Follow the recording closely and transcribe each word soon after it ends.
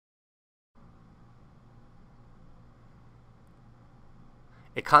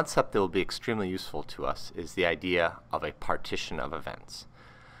A concept that will be extremely useful to us is the idea of a partition of events.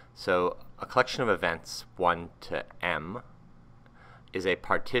 So a collection of events 1 to m is a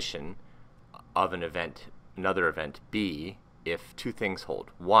partition of an event, another event B, if two things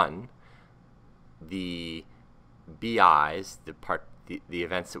hold. One, the BIs, the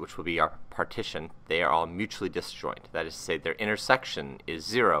events which will be our partition, they are all mutually disjoint. That is to say, their intersection is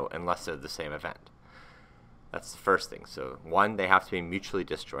 0 unless they're the same event. That's the first thing. So 1, they have to be mutually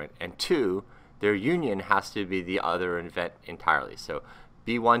disjoint, and 2, their union has to be the other event entirely. So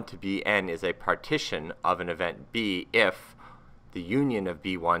B1 to Bn is a partition of an event B if the union of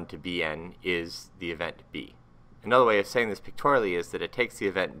B1 to Bn is the event B. Another way of saying this pictorially is that it takes the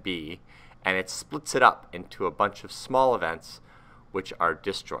event B and it splits it up into a bunch of small events which are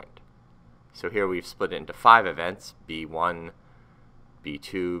disjoint. So here we've split it into 5 events, B1,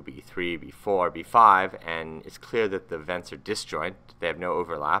 B2, B3, B4, B5, and it's clear that the events are disjoint, they have no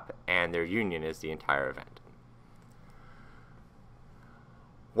overlap, and their union is the entire event.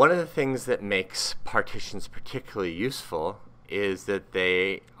 One of the things that makes partitions particularly useful is that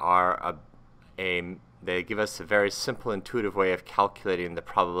they are they give us a very simple, intuitive way of calculating the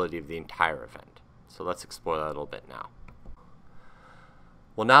probability of the entire event. So let's explore that a little bit now.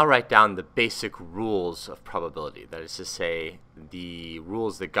 We'll now write down the basic rules of probability, that is to say, the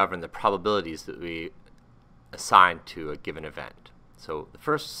rules that govern the probabilities that we assign to a given event. So the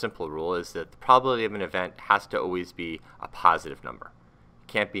first simple rule is that the probability of an event has to always be a positive number. It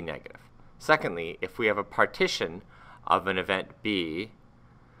can't be negative. Secondly, if we have a partition of an event B,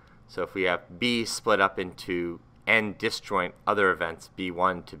 so if we have B split up into n disjoint other events,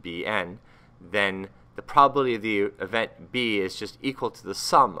 B1 to Bn, then the probability of the event B is just equal to the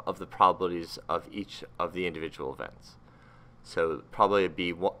sum of the probabilities of each of the individual events. So the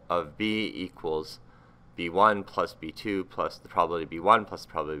probability of B equals B1 plus B2 plus the probability of B1 plus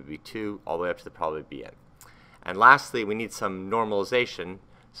the probability of B2 all the way up to the probability of Bn. And lastly, we need some normalization,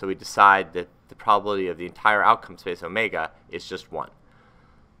 so we decide that the probability of the entire outcome space omega is just 1.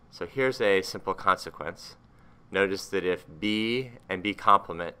 So here's a simple consequence. Notice that if B and B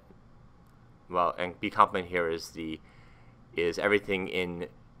complement, well, and B complement here is everything in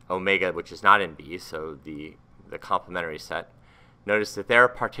omega which is not in B, so the complementary set. Notice that they're a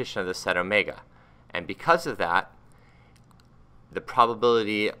partition of the set omega, and because of that, the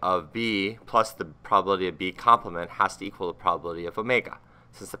probability of B plus the probability of B complement has to equal the probability of omega.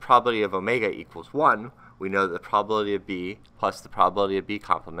 Since the probability of omega equals 1, we know that the probability of B plus the probability of B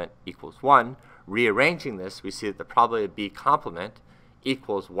complement equals 1. Rearranging this, we see that the probability of B complement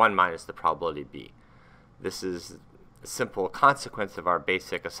equals 1 minus the probability of B. This is a simple consequence of our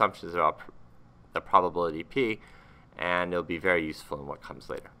basic assumptions about the probability P, and it'll be very useful in what comes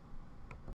later.